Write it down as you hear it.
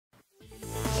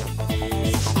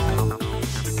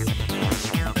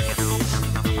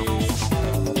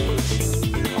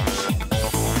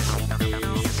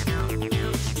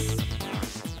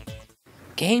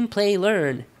Gameplay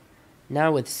Learn,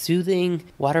 now with soothing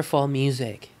waterfall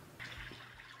music.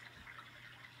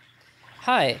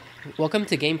 Hi, welcome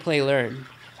to Gameplay Learn,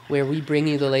 where we bring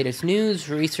you the latest news,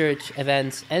 research,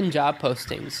 events, and job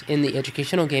postings in the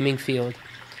educational gaming field.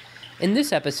 In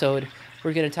this episode,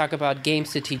 we're going to talk about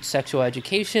games to teach sexual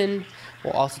education.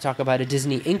 We'll also talk about a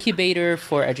Disney incubator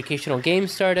for educational game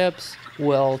startups.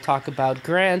 We'll talk about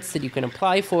grants that you can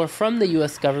apply for from the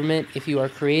U.S. government if you are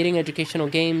creating educational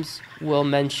games. We'll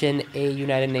mention a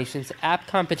United Nations app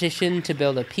competition to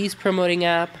build a peace-promoting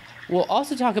app. We'll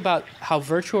also talk about how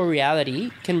virtual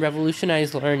reality can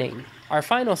revolutionize learning. Our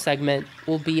final segment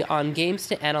will be on games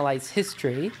to analyze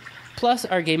history, plus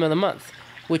our Game of the Month,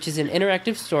 which is an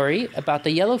interactive story about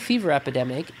the yellow fever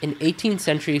epidemic in 18th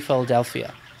century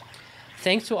Philadelphia.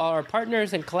 Thanks to all our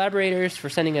partners and collaborators for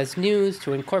sending us news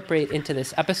to incorporate into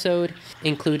this episode,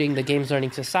 including the Games Learning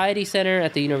Society Center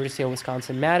at the University of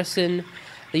Wisconsin-Madison,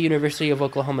 the University of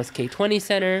Oklahoma's K20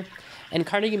 Center, and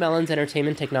Carnegie Mellon's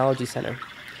Entertainment Technology Center.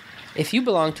 If you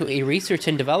belong to a research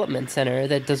and development center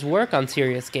that does work on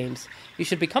serious games, you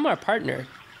should become our partner.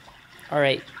 All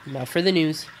right, now for the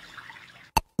news.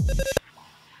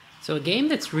 So a game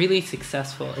that's really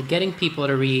successful at getting people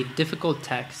to read difficult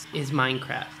text is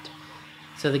Minecraft.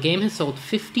 So the game has sold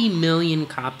 50 million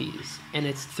copies, and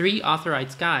its 3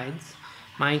 authorized guides,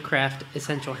 Minecraft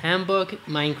Essential Handbook,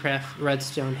 Minecraft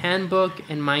Redstone Handbook,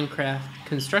 and Minecraft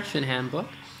Construction Handbook,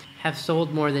 have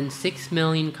sold more than 6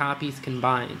 million copies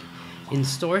combined in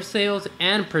store sales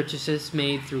and purchases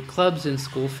made through clubs and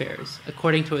school fairs,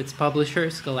 according to its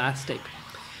publisher, Scholastic.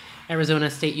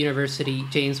 Arizona State University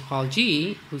James Paul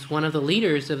Gee, who's one of the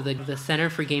leaders of the Center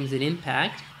for Games and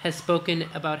Impact, has spoken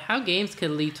about how games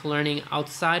can lead to learning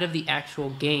outside of the actual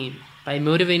game by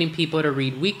motivating people to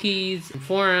read wikis and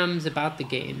forums about the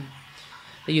game.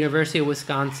 The University of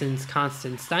Wisconsin's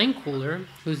Constance Steinkuhler,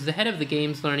 who's the head of the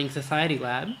Games Learning Society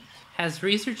Lab, has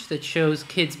research that shows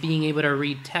kids being able to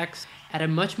read text at a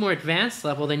much more advanced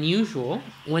level than usual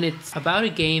when it's about a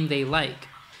game they like.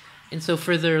 And so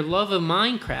for their love of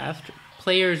Minecraft,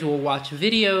 players will watch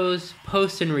videos,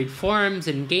 post and read forums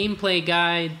and gameplay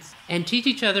guides, and teach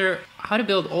each other how to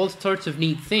build all sorts of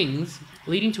neat things,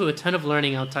 leading to a ton of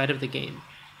learning outside of the game.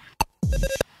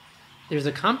 There's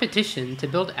a competition to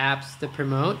build apps that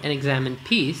promote and examine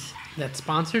peace that's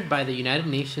sponsored by the United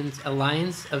Nations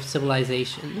Alliance of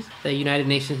Civilizations, the United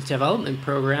Nations Development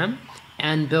Program,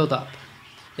 and Build Up.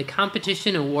 The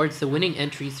competition awards the winning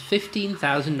entries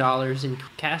 $15,000 in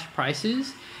cash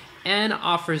prizes and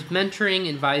offers mentoring,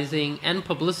 advising, and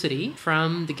publicity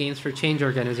from the Games for Change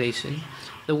organization.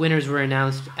 The winners were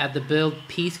announced at the Build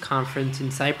Peace Conference in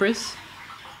Cyprus.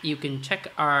 You can check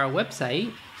our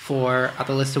website for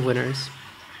the list of winners.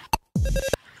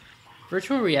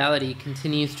 Virtual reality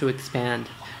continues to expand.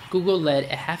 Google led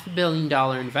a $500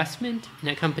 million investment in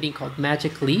a company called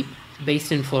Magic Leap,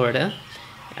 based in Florida.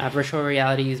 Virtual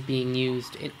reality is being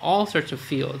used in all sorts of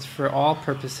fields for all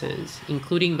purposes,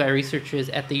 including by researchers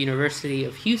at the University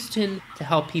of Houston to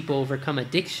help people overcome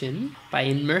addiction by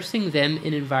immersing them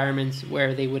in environments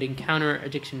where they would encounter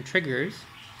addiction triggers.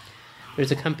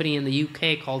 There's a company in the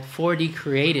UK called 4D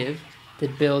Creative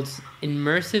that builds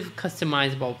immersive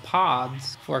customizable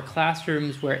pods for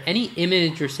classrooms where any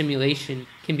image or simulation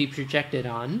can be projected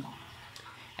on.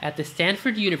 At the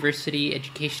Stanford University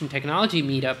Education Technology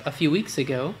meetup a few weeks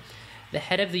ago, the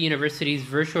head of the university's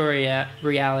virtual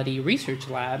reality research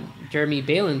lab, Jeremy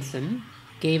Bailenson,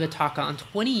 gave a talk on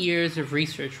 20 years of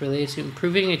research related to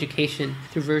improving education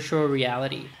through virtual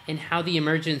reality and how the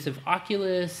emergence of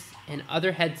Oculus and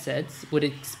other headsets would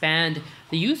expand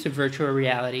the use of virtual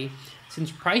reality,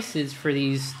 since prices for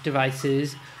these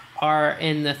devices are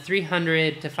in the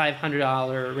 $300 to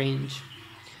 $500 range.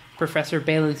 Professor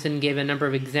Bailenson gave a number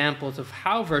of examples of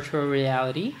how virtual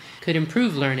reality could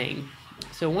improve learning.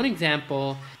 So one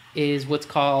example is what's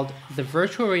called the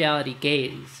virtual reality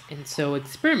gaze. And so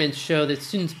experiments show that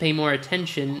students pay more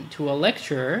attention to a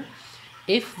lecturer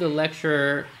if the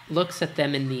lecturer looks at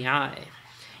them in the eye.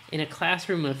 In a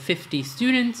classroom of 50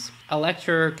 students, a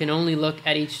lecturer can only look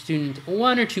at each student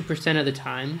 1 or 2% of the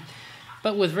time.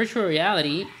 But with virtual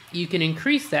reality, you can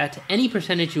increase that to any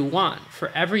percentage you want for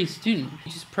every student.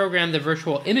 You just program the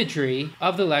virtual imagery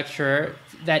of the lecturer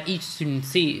that each student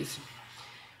sees.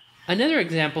 Another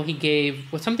example he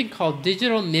gave was something called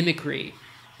digital mimicry.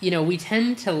 We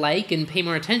tend to like and pay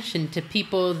more attention to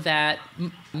people that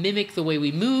mimic the way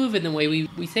we move and the way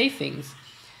we say things.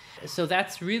 So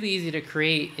that's really easy to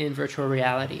create in virtual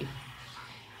reality.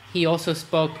 He also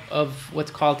spoke of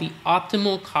what's called the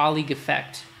optimal colleague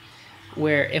effect,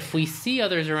 where if we see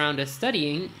others around us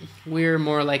studying, we're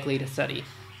more likely to study.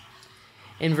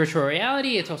 In virtual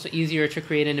reality, it's also easier to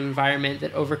create an environment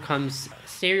that overcomes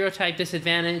stereotype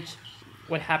disadvantage.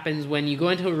 What happens when you go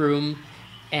into a room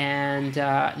and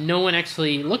no one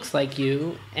actually looks like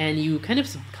you, and you kind of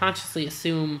subconsciously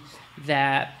assume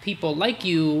that people like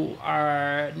you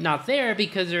are not there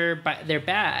because they're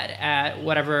bad at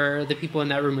whatever the people in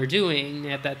that room are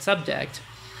doing at that subject.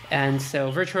 And so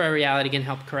virtual reality can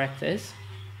help correct this.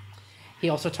 He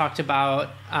also talked about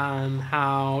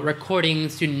how recording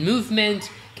student movement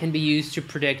can be used to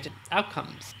predict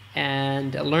outcomes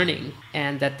and learning,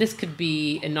 and that this could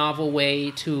be a novel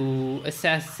way to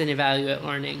assess and evaluate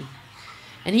learning.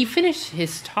 And he finished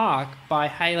his talk by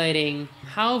highlighting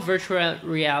how virtual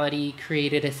reality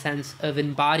created a sense of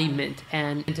embodiment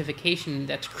and identification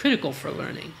that's critical for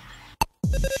learning.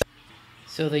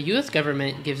 So the US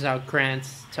government gives out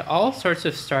grants to all sorts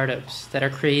of startups that are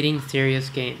creating serious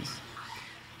games.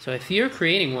 So if you're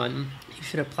creating one, you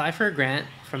should apply for a grant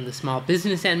from the Small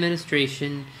Business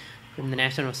Administration, from the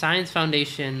National Science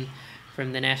Foundation,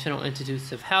 from the National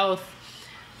Institutes of Health,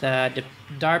 the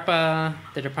DARPA,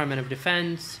 the Department of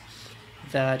Defense,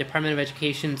 the Department of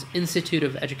Education's Institute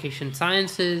of Education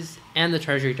Sciences, and the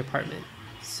Treasury Department.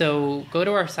 So go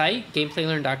to our site,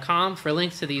 gameplaylearn.com, for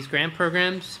links to these grant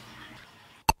programs.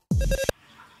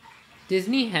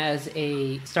 Disney has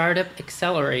a startup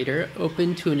accelerator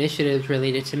open to initiatives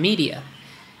related to media.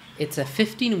 It's a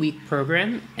 15-week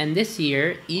program, and this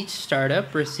year, each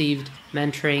startup received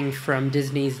mentoring from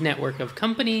Disney's network of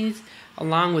companies,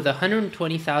 along with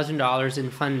 $120,000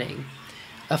 in funding.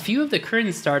 A few of the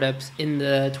current startups in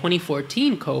the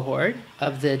 2014 cohort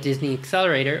of the Disney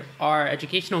Accelerator are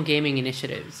educational gaming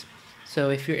initiatives. So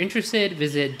if you're interested,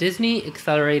 visit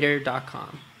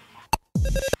disneyaccelerator.com.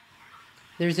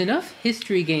 There's enough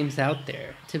history games out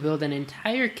there to build an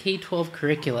entire K-12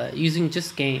 curricula using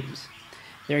just games.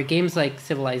 There are games like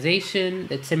Civilization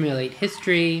that simulate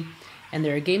history, and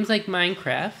there are games like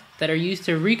Minecraft that are used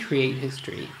to recreate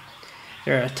history.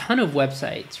 There are a ton of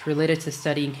websites related to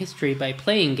studying history by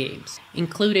playing games,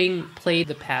 including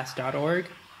playthepast.org.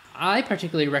 I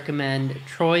particularly recommend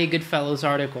Troy Goodfellow's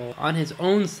article on his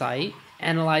own site,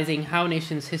 analyzing how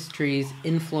nations' histories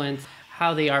influence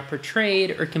how they are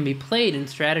portrayed or can be played in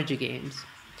strategy games.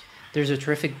 There's a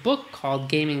terrific book called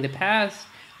Gaming the Past,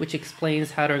 which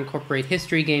explains how to incorporate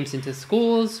history games into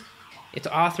schools. Its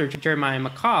author, Jeremiah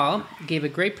McCall, gave a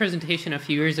great presentation a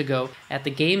few years ago at the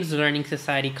Games Learning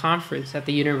Society conference at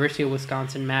the University of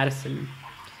Wisconsin-Madison.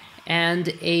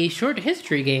 And a short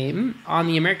history game on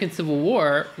the American Civil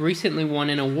War recently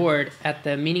won an award at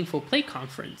the Meaningful Play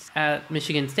Conference at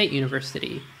Michigan State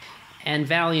University. And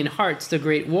Valiant Hearts, The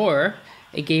Great War,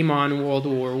 a game on World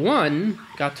War I,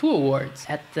 got 2 awards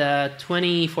at the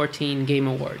 2014 Game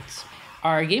Awards.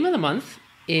 Our Game of the Month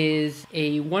is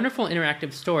a wonderful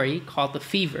interactive story called The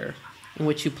Fever, in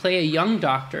which you play a young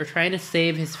doctor trying to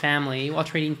save his family while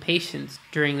treating patients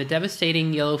during the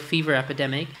devastating yellow fever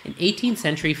epidemic in 18th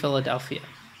century Philadelphia.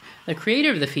 The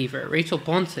creator of The Fever, Rachel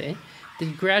Ponce,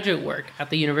 did graduate work at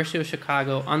the University of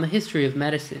Chicago on the history of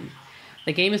medicine.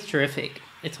 The game is terrific.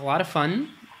 It's a lot of fun,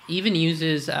 even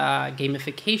uses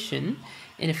gamification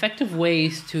in effective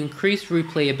ways to increase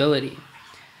replayability.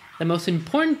 The most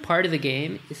important part of the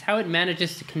game is how it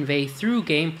manages to convey through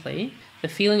gameplay the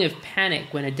feeling of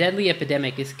panic when a deadly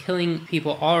epidemic is killing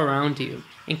people all around you,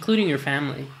 including your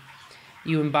family.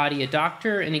 You embody a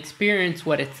doctor and experience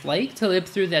what it's like to live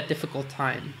through that difficult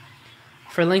time.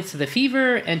 For links to The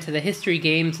Fever and to the history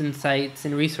games and sites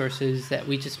and resources that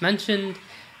we just mentioned,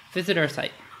 visit our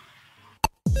site.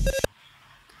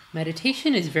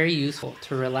 Meditation is very useful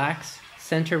to relax,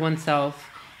 center oneself,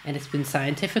 and it's been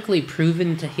scientifically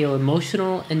proven to heal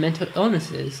emotional and mental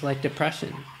illnesses like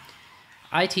depression.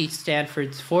 I teach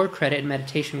Stanford's 4-credit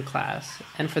meditation class,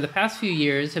 and for the past few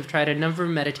years have tried a number of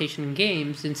meditation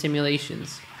games and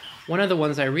simulations. One of the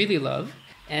ones I really love,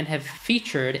 and have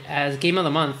featured as Game of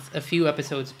the Month a few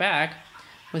episodes back,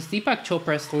 was Deepak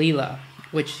Chopra's Leela,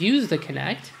 which used the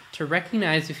Kinect to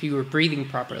recognize if you were breathing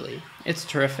properly. It's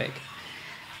terrific.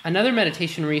 Another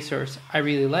meditation resource I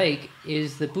really like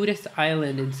is the Buddhist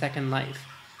Island in Second Life.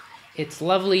 It's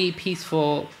lovely,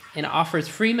 peaceful, and offers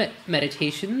free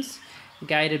meditations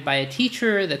guided by a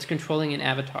teacher that's controlling an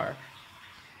avatar.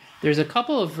 There's a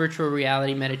couple of virtual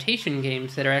reality meditation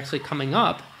games that are actually coming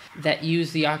up that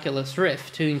use the Oculus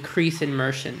Rift to increase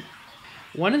immersion.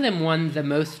 One of them won the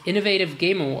Most Innovative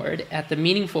Game Award at the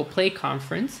Meaningful Play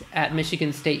Conference at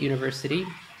Michigan State University.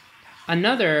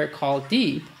 Another, called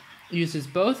Deep, uses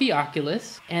both the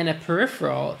Oculus and a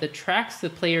peripheral that tracks the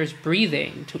player's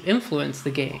breathing to influence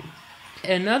the game.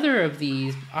 Another of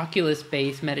these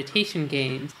Oculus-based meditation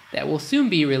games that will soon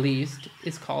be released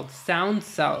is called Sound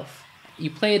Self. You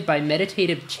play it by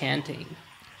meditative chanting.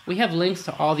 We have links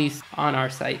to all these on our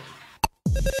site.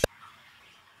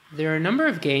 There are a number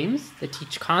of games that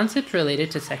teach concepts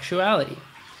related to sexuality.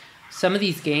 Some of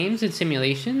these games and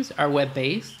simulations are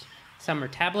web-based, some are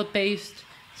tablet-based,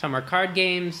 some are card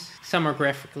games, some are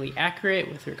graphically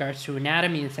accurate with regards to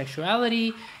anatomy and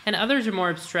sexuality, and others are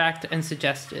more abstract and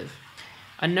suggestive.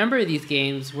 A number of these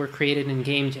games were created in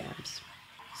game jams.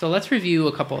 So let's review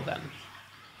a couple of them.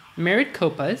 Merit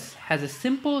Copas has a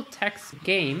simple text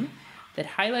game that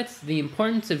highlights the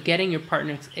importance of getting your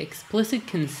partner's explicit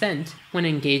consent when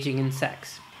engaging in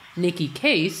sex. Nikki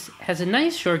Case has a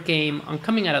nice short game on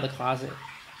coming out of the closet.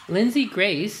 Lindsay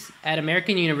Grace at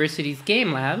American University's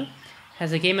Game Lab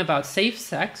has a game about safe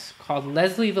sex called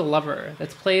Leslie the Lover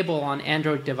that's playable on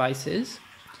Android devices.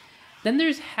 Then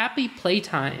there's Happy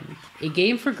Playtime, a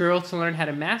game for girls to learn how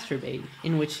to masturbate,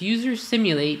 in which users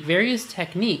simulate various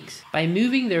techniques by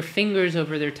moving their fingers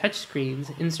over their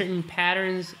touchscreens in certain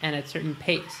patterns and at certain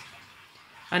pace.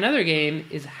 Another game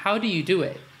is How Do You Do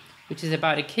It, which is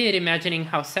about a kid imagining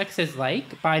how sex is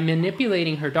like by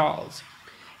manipulating her dolls.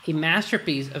 A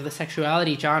masterpiece of the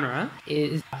sexuality genre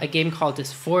is a game called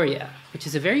Dysphoria, which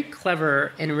is a very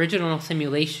clever and original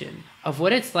simulation of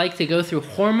what it's like to go through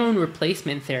hormone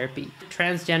replacement therapy for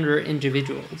transgender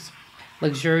individuals.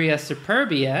 Luxuria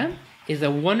Superbia is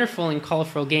a wonderful and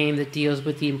colorful game that deals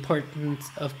with the importance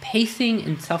of pacing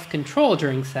and self-control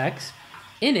during sex.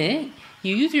 In it,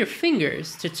 you use your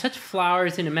fingers to touch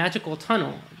flowers in a magical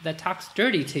tunnel that talks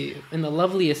dirty to you in the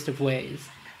loveliest of ways.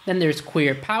 Then there's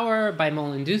Queer Power by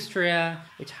Molindustria,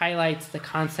 which highlights the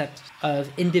concept of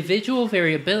individual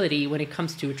variability when it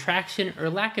comes to attraction or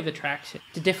lack of attraction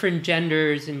to different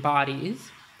genders and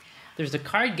bodies. There's a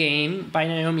card game by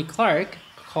Naomi Clark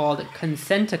called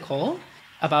Consenticle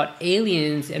about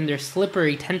aliens and their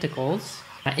slippery tentacles.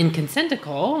 In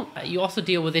Consenticle, you also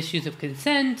deal with issues of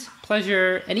consent,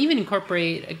 pleasure, and even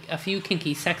incorporate a few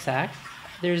kinky sex acts.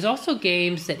 There's also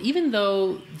games that, even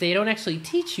though they don't actually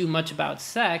teach you much about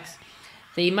sex,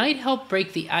 they might help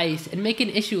break the ice and make an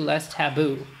issue less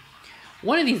taboo.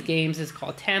 One of these games is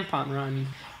called Tampon Run,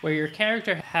 where your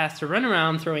character has to run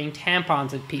around throwing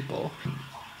tampons at people.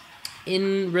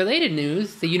 In related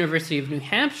news, the University of New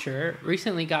Hampshire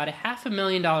recently got a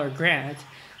 $500,000 grant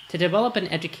to develop an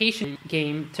education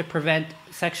game to prevent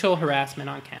sexual harassment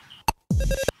on campus.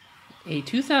 A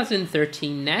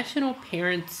 2013 National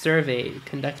Parent Survey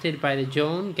conducted by the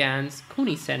Joan Gans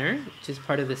Cooney Center, which is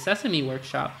part of the Sesame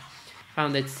Workshop,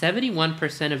 found that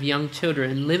 71% of young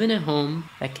children live in a home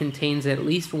that contains at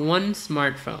least one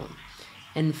smartphone,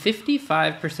 and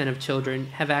 55% of children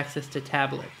have access to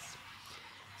tablets.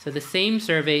 So the same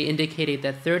survey indicated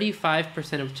that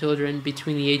 35% of children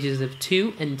between the ages of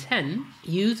 2 and 10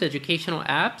 use educational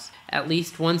apps at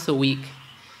least once a week.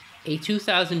 A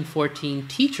 2014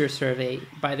 teacher survey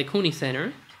by the Cooney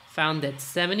Center found that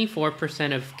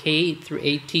 74% of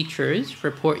K-8 teachers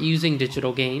report using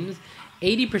digital games,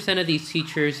 80% of these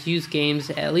teachers use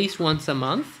games at least once a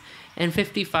month, and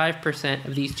 55%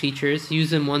 of these teachers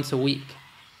use them once a week.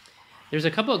 There's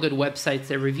a couple of good websites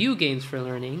that review games for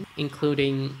learning,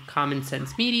 including Common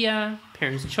Sense Media,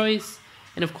 Parents' Choice,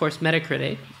 and of course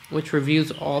Metacritic, which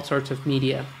reviews all sorts of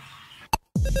media.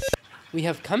 We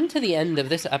have come to the end of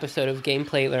this episode of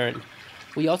Gameplay Learn.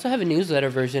 We also have a newsletter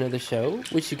version of the show,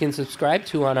 which you can subscribe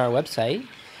to on our website,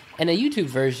 and a YouTube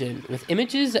version with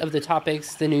images of the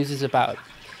topics the news is about.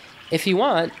 If you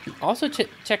want, also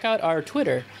check out our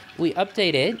Twitter. We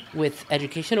update it with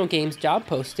educational games job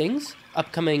postings,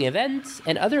 upcoming events,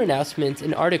 and other announcements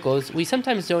and articles we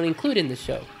sometimes don't include in the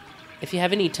show. If you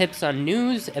have any tips on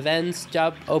news, events,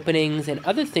 job openings, and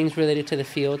other things related to the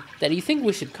field that you think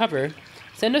we should cover,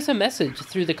 send us a message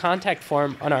through the contact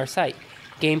form on our site,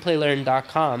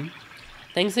 gameplaylearn.com.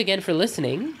 Thanks again for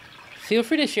listening. Feel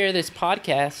free to share this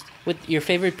podcast with your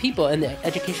favorite people in the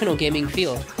educational gaming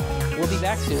field. We'll be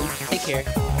back soon. Take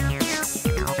care.